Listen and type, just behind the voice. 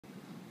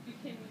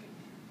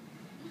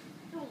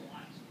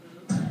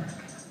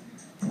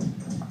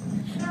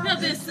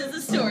this is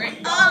a story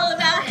all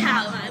about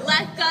how my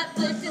life got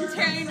flipped and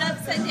turned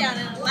upside down,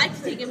 and I'd like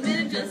to take a minute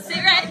and just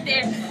sit right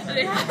there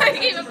and how I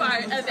came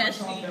apart of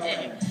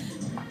SGA.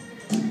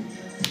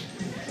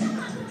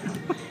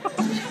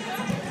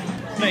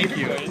 Thank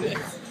you.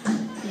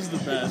 This is the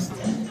best.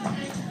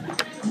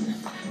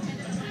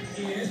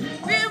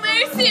 Boomer,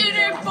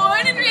 Sooner,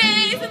 born and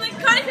raised in the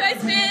country I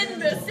spend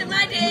most of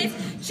my days,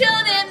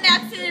 chilling and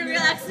maxing and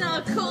relaxing,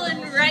 all cool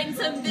and writing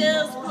some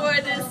bills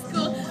for this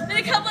school. Then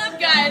a couple of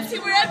guys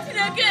who were up to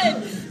no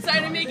good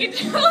started making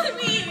trouble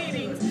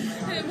meetings.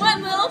 And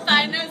one little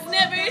fight, and I was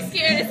never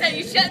scared. I said,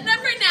 "You shut up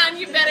for now, and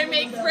you better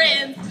make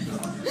friends."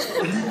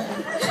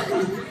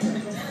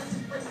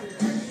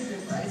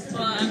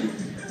 Well,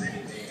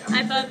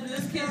 I thought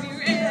this could be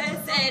right. I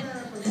said,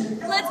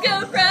 "Let's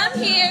go from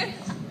here."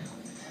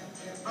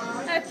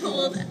 I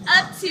pulled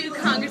up to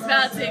Congress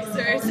about 6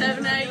 or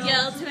 7. I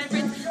yelled to my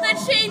friends,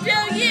 "Let's change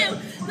OU!"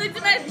 Looked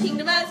at my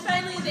kingdom, I was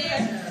finally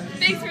there.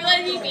 Thanks for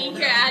letting me be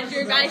here as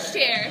your vice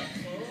chair.